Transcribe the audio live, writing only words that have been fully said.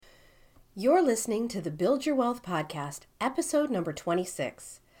You're listening to the Build Your Wealth podcast, episode number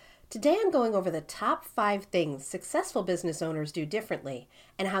 26. Today I'm going over the top 5 things successful business owners do differently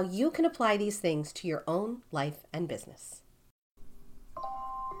and how you can apply these things to your own life and business.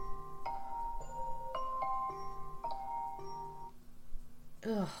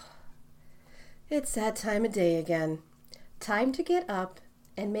 Ugh. It's that time of day again. Time to get up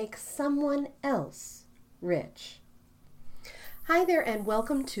and make someone else rich. Hi there and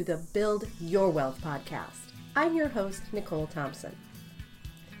welcome to the Build Your Wealth podcast. I'm your host, Nicole Thompson.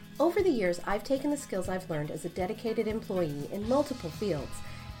 Over the years, I've taken the skills I've learned as a dedicated employee in multiple fields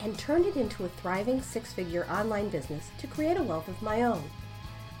and turned it into a thriving 6-figure online business to create a wealth of my own.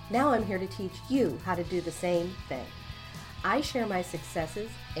 Now I'm here to teach you how to do the same thing. I share my successes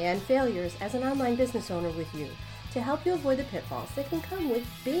and failures as an online business owner with you to help you avoid the pitfalls that can come with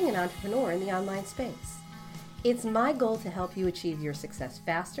being an entrepreneur in the online space. It's my goal to help you achieve your success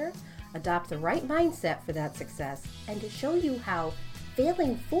faster, adopt the right mindset for that success, and to show you how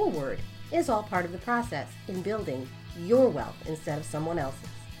failing forward is all part of the process in building your wealth instead of someone else's.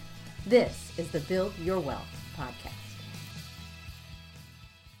 This is the Build Your Wealth podcast.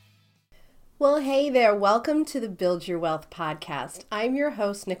 Well, hey there. Welcome to the Build Your Wealth podcast. I'm your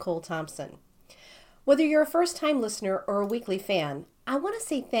host, Nicole Thompson. Whether you're a first-time listener or a weekly fan, I want to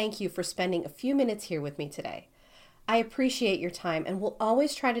say thank you for spending a few minutes here with me today. I appreciate your time and will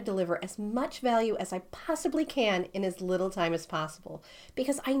always try to deliver as much value as I possibly can in as little time as possible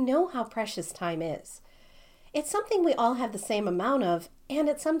because I know how precious time is. It's something we all have the same amount of, and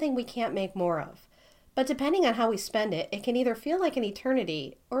it's something we can't make more of. But depending on how we spend it, it can either feel like an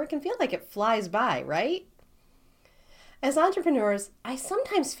eternity or it can feel like it flies by, right? As entrepreneurs, I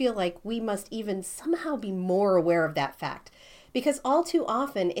sometimes feel like we must even somehow be more aware of that fact because all too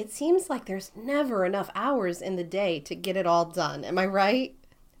often it seems like there's never enough hours in the day to get it all done. Am I right?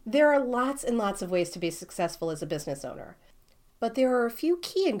 There are lots and lots of ways to be successful as a business owner, but there are a few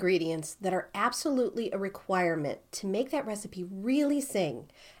key ingredients that are absolutely a requirement to make that recipe really sing,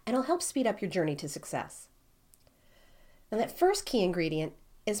 and it'll help speed up your journey to success. And that first key ingredient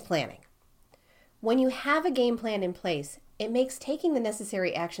is planning. When you have a game plan in place, it makes taking the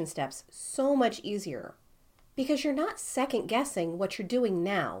necessary action steps so much easier because you're not second guessing what you're doing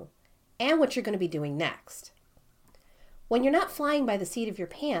now and what you're going to be doing next. When you're not flying by the seat of your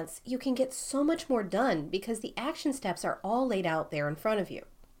pants, you can get so much more done because the action steps are all laid out there in front of you.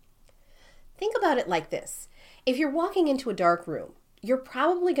 Think about it like this. If you're walking into a dark room, you're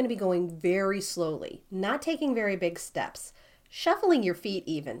probably going to be going very slowly, not taking very big steps, shuffling your feet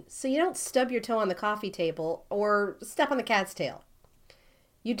even, so you don't stub your toe on the coffee table or step on the cat's tail.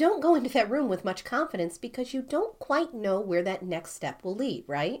 You don't go into that room with much confidence because you don't quite know where that next step will lead,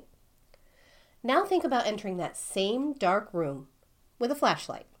 right? Now think about entering that same dark room with a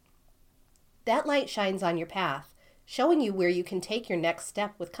flashlight. That light shines on your path, showing you where you can take your next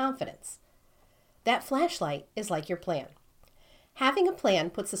step with confidence. That flashlight is like your plan. Having a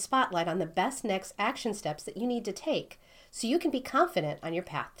plan puts a spotlight on the best next action steps that you need to take so you can be confident on your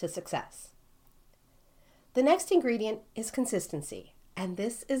path to success. The next ingredient is consistency, and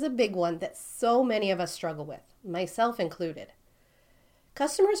this is a big one that so many of us struggle with, myself included.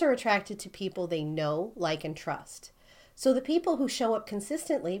 Customers are attracted to people they know, like, and trust. So the people who show up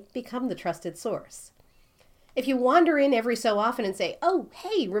consistently become the trusted source. If you wander in every so often and say, "Oh,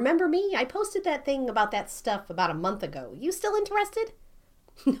 hey, remember me? I posted that thing about that stuff about a month ago. You still interested?"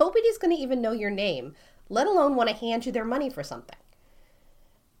 Nobody's going to even know your name, let alone want to hand you their money for something.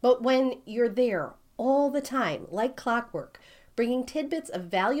 But when you're there all the time, like clockwork, bringing tidbits of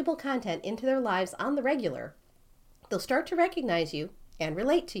valuable content into their lives on the regular, they'll start to recognize you and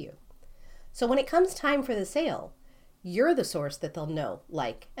relate to you. So when it comes time for the sale, you're the source that they'll know,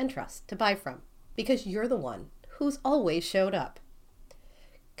 like, and trust to buy from because you're the one who's always showed up.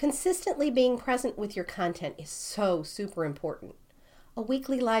 Consistently being present with your content is so super important. A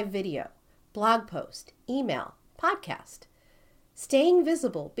weekly live video, blog post, email, podcast. Staying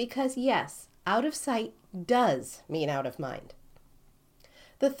visible because yes, out of sight does mean out of mind.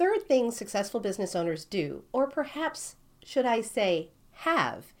 The third thing successful business owners do, or perhaps should I say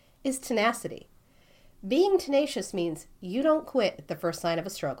have, is tenacity. Being tenacious means you don't quit at the first sign of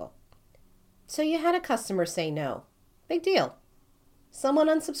a struggle. So you had a customer say no. Big deal. Someone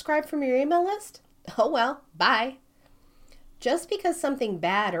unsubscribed from your email list? Oh well, bye. Just because something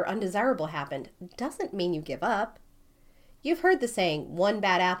bad or undesirable happened doesn't mean you give up. You've heard the saying, one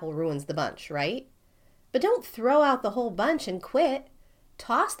bad apple ruins the bunch, right? But don't throw out the whole bunch and quit.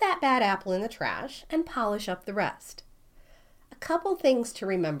 Toss that bad apple in the trash and polish up the rest. A couple things to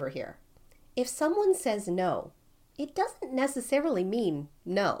remember here. If someone says no, it doesn't necessarily mean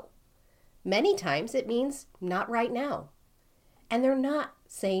no. Many times it means not right now. And they're not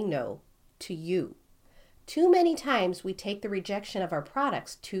saying no to you. Too many times we take the rejection of our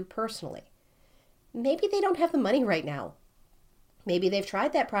products too personally. Maybe they don't have the money right now. Maybe they've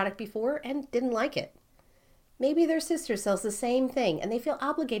tried that product before and didn't like it. Maybe their sister sells the same thing and they feel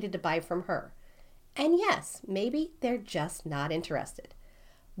obligated to buy from her. And yes, maybe they're just not interested.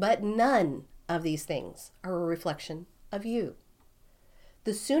 But none of these things are a reflection of you.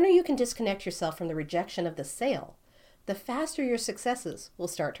 The sooner you can disconnect yourself from the rejection of the sale, the faster your successes will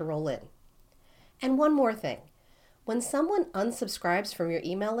start to roll in. And one more thing. When someone unsubscribes from your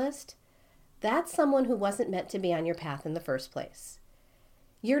email list, that's someone who wasn't meant to be on your path in the first place.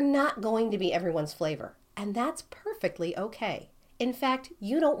 You're not going to be everyone's flavor, and that's perfectly okay. In fact,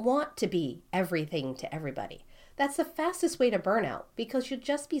 you don't want to be everything to everybody. That's the fastest way to burnout because you'll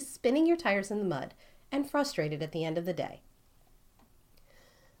just be spinning your tires in the mud and frustrated at the end of the day.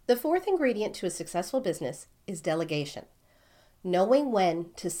 The fourth ingredient to a successful business is delegation. Knowing when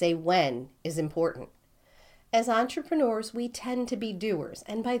to say when is important. As entrepreneurs, we tend to be doers,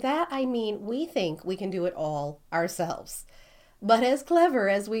 and by that I mean we think we can do it all ourselves. But as clever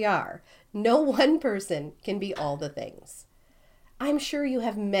as we are, no one person can be all the things. I'm sure you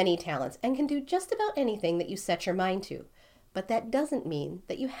have many talents and can do just about anything that you set your mind to, but that doesn't mean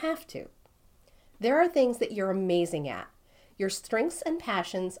that you have to. There are things that you're amazing at. Your strengths and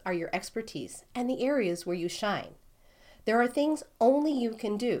passions are your expertise and the areas where you shine. There are things only you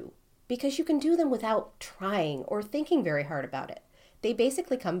can do because you can do them without trying or thinking very hard about it. They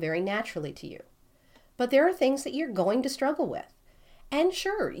basically come very naturally to you. But there are things that you're going to struggle with. And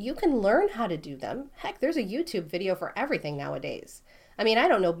sure, you can learn how to do them. Heck, there's a YouTube video for everything nowadays. I mean, I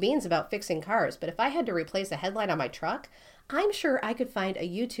don't know beans about fixing cars, but if I had to replace a headlight on my truck, I'm sure I could find a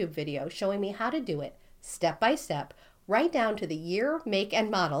YouTube video showing me how to do it step by step, right down to the year, make, and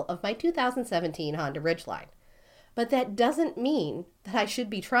model of my 2017 Honda Ridgeline. But that doesn't mean that I should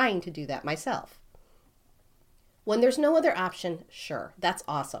be trying to do that myself. When there's no other option, sure, that's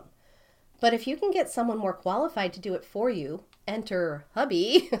awesome. But if you can get someone more qualified to do it for you, enter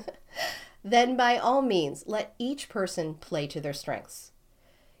hubby, then by all means, let each person play to their strengths.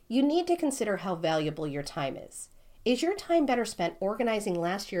 You need to consider how valuable your time is. Is your time better spent organizing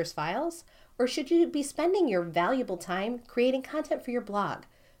last year's files, or should you be spending your valuable time creating content for your blog,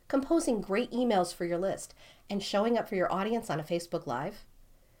 composing great emails for your list, and showing up for your audience on a Facebook Live?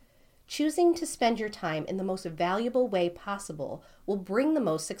 Choosing to spend your time in the most valuable way possible will bring the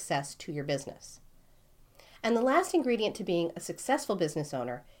most success to your business. And the last ingredient to being a successful business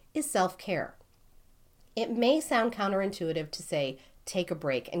owner is self-care. It may sound counterintuitive to say, take a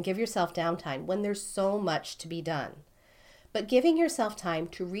break and give yourself downtime when there's so much to be done. But giving yourself time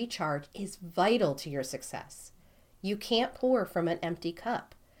to recharge is vital to your success. You can't pour from an empty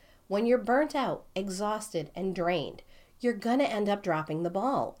cup. When you're burnt out, exhausted, and drained, you're gonna end up dropping the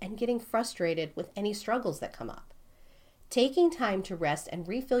ball and getting frustrated with any struggles that come up. Taking time to rest and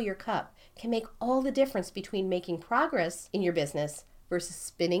refill your cup can make all the difference between making progress in your business versus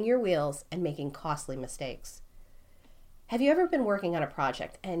spinning your wheels and making costly mistakes. Have you ever been working on a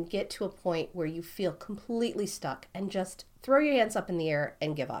project and get to a point where you feel completely stuck and just throw your hands up in the air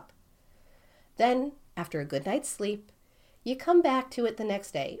and give up? Then, after a good night's sleep, you come back to it the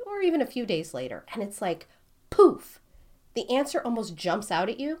next day or even a few days later, and it's like, poof, the answer almost jumps out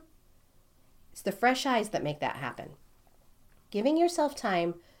at you. It's the fresh eyes that make that happen. Giving yourself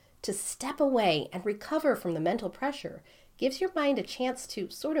time to step away and recover from the mental pressure gives your mind a chance to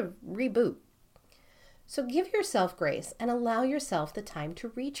sort of reboot. So give yourself grace and allow yourself the time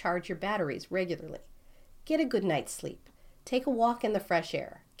to recharge your batteries regularly. Get a good night's sleep. Take a walk in the fresh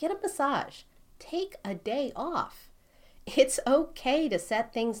air. Get a massage. Take a day off. It's okay to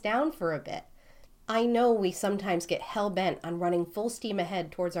set things down for a bit. I know we sometimes get hell-bent on running full steam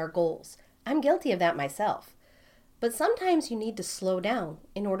ahead towards our goals. I'm guilty of that myself. But sometimes you need to slow down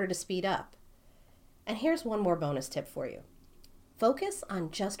in order to speed up. And here's one more bonus tip for you. Focus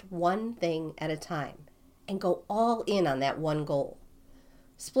on just one thing at a time and go all in on that one goal.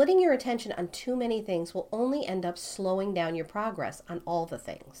 Splitting your attention on too many things will only end up slowing down your progress on all the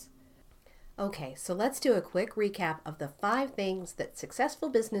things. Okay, so let's do a quick recap of the 5 things that successful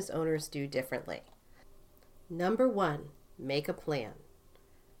business owners do differently. Number 1, make a plan.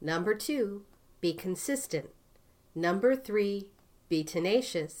 Number 2, be consistent. Number 3, be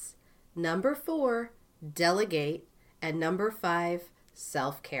tenacious. Number 4, delegate. And number 5,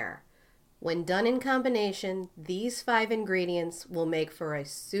 self-care. When done in combination, these 5 ingredients will make for a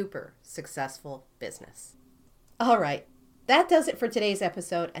super successful business. All right, that does it for today's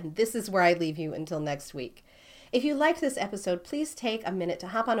episode, and this is where I leave you until next week. If you liked this episode, please take a minute to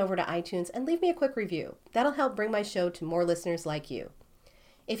hop on over to iTunes and leave me a quick review. That'll help bring my show to more listeners like you.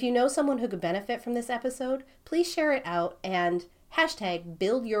 If you know someone who could benefit from this episode, please share it out and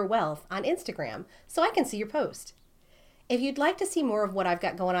 #BuildYourWealth on Instagram so I can see your post. If you'd like to see more of what I've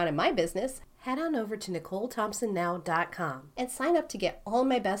got going on in my business, head on over to NicoleThompsonNow.com and sign up to get all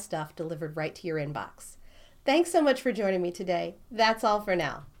my best stuff delivered right to your inbox. Thanks so much for joining me today. That's all for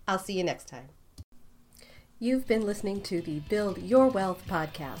now. I'll see you next time. You've been listening to the Build Your Wealth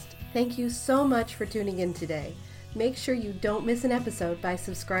podcast. Thank you so much for tuning in today. Make sure you don't miss an episode by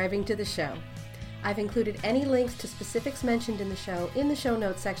subscribing to the show. I've included any links to specifics mentioned in the show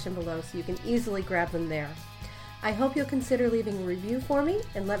notes section below so you can easily grab them there. I hope you'll consider leaving a review for me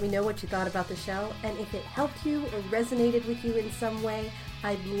and let me know what you thought about the show, and if it helped you or resonated with you in some way,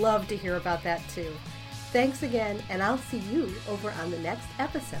 I'd love to hear about that too. Thanks again, and I'll see you over on the next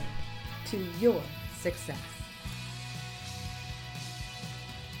episode. To your success.